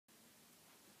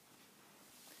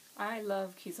I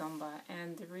love kizomba,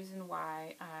 and the reason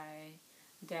why I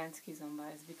dance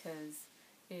kizomba is because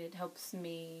it helps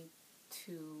me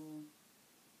to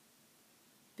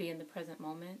be in the present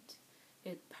moment.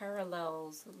 It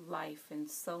parallels life in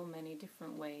so many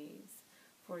different ways.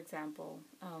 For example,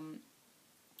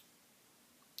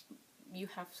 you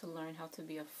have to learn how to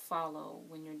be a follow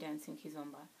when you're dancing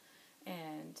kizomba,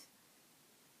 and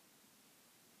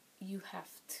you have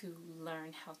to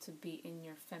learn how to be in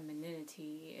your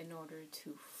femininity in order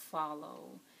to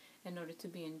follow, in order to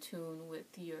be in tune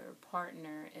with your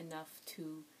partner enough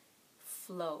to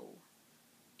flow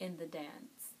in the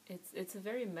dance. It's a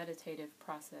very meditative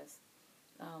process.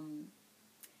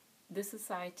 This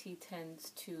society tends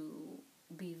to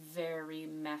be very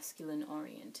masculine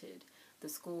oriented. The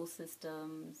school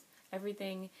systems,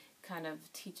 everything kind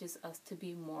of teaches us to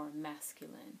be more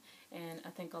masculine. And I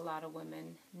think a lot of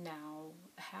women now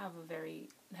have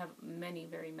many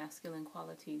very masculine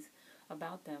qualities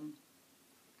about them.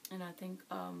 And I think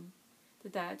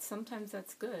that sometimes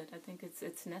that's good. I think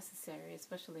it's necessary,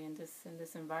 especially in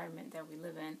this environment that we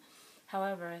live in.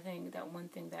 However, I think that one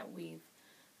thing that we've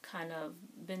kind of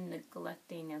been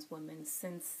neglecting as women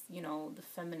since, the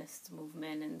feminist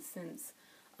movement, and since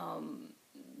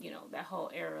that whole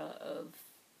era of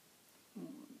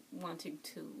wanting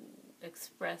to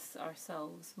express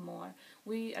ourselves more,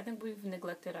 I think we've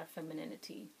neglected our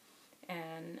femininity,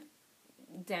 and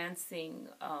dancing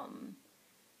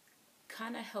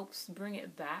kind of helps bring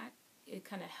it back. It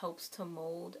kind of helps to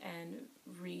mold and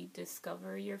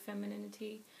rediscover your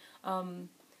femininity.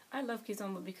 I love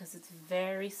kizomba because it's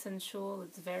very sensual,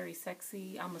 it's very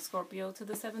sexy. I'm a Scorpio to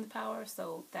the 7th power,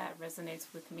 so that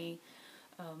resonates with me.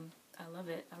 I love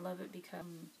it. I love it because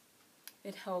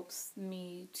it helps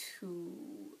me to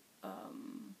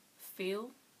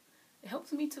feel. It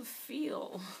helps me to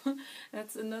feel.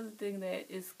 That's another thing that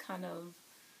is kind of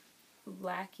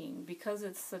lacking because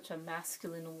it's such a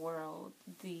masculine world.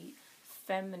 The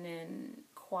feminine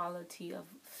quality of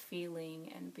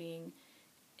feeling and being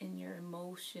in your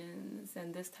emotions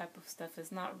and this type of stuff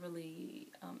is not really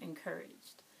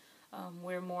encouraged.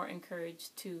 We're more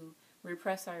encouraged to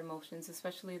repress our emotions,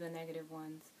 especially the negative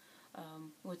ones,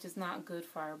 which is not good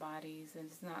for our bodies and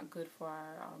it's not good for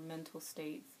our mental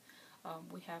states.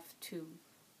 We have to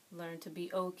learn to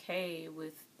be okay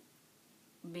with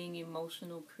being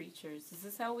emotional creatures. This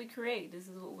is how we create. This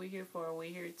is what we're here for.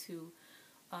 We're here to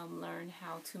learn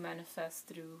how to manifest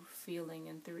through feeling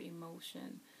and through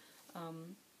emotion.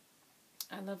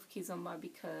 I love kizomba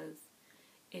because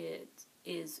it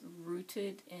is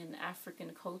rooted in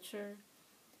African culture,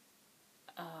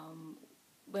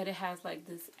 but it has like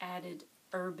this added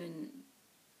urban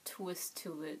twist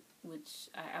to it, which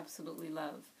I absolutely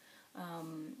love.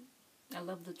 I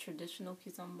love the traditional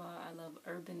kizomba. I love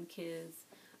urban kiz.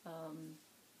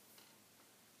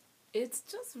 It's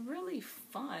just really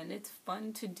fun. It's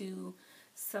fun to do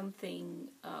something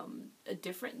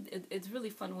different. It's really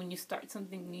fun when you start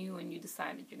something new and you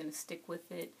decide that you're going to stick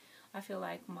with it. I feel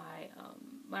like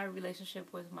my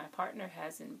relationship with my partner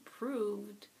has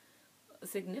improved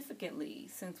significantly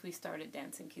since we started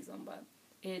dancing kizomba.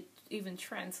 It even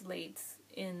translates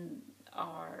in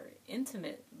our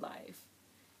intimate life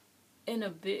in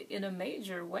a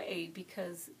major way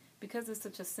because it's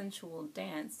such a sensual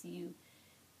dance. You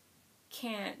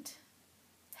can't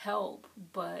help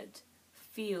but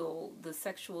feel the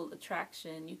sexual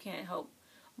attraction. You can't help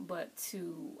but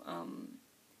to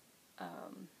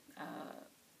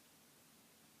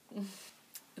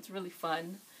it's really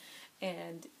fun,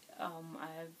 and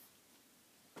I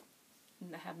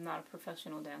have not a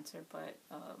professional dancer, but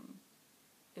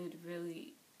it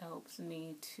really helps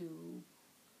me to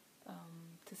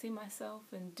see myself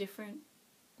in different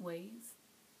ways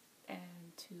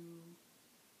and to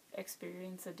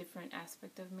experience a different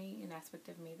aspect of me, an aspect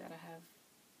of me that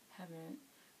I haven't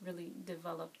really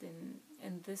developed in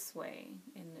this way,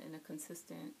 in a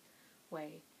consistent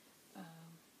way.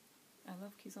 I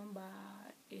love kizomba.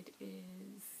 It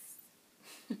is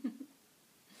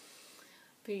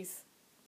peace.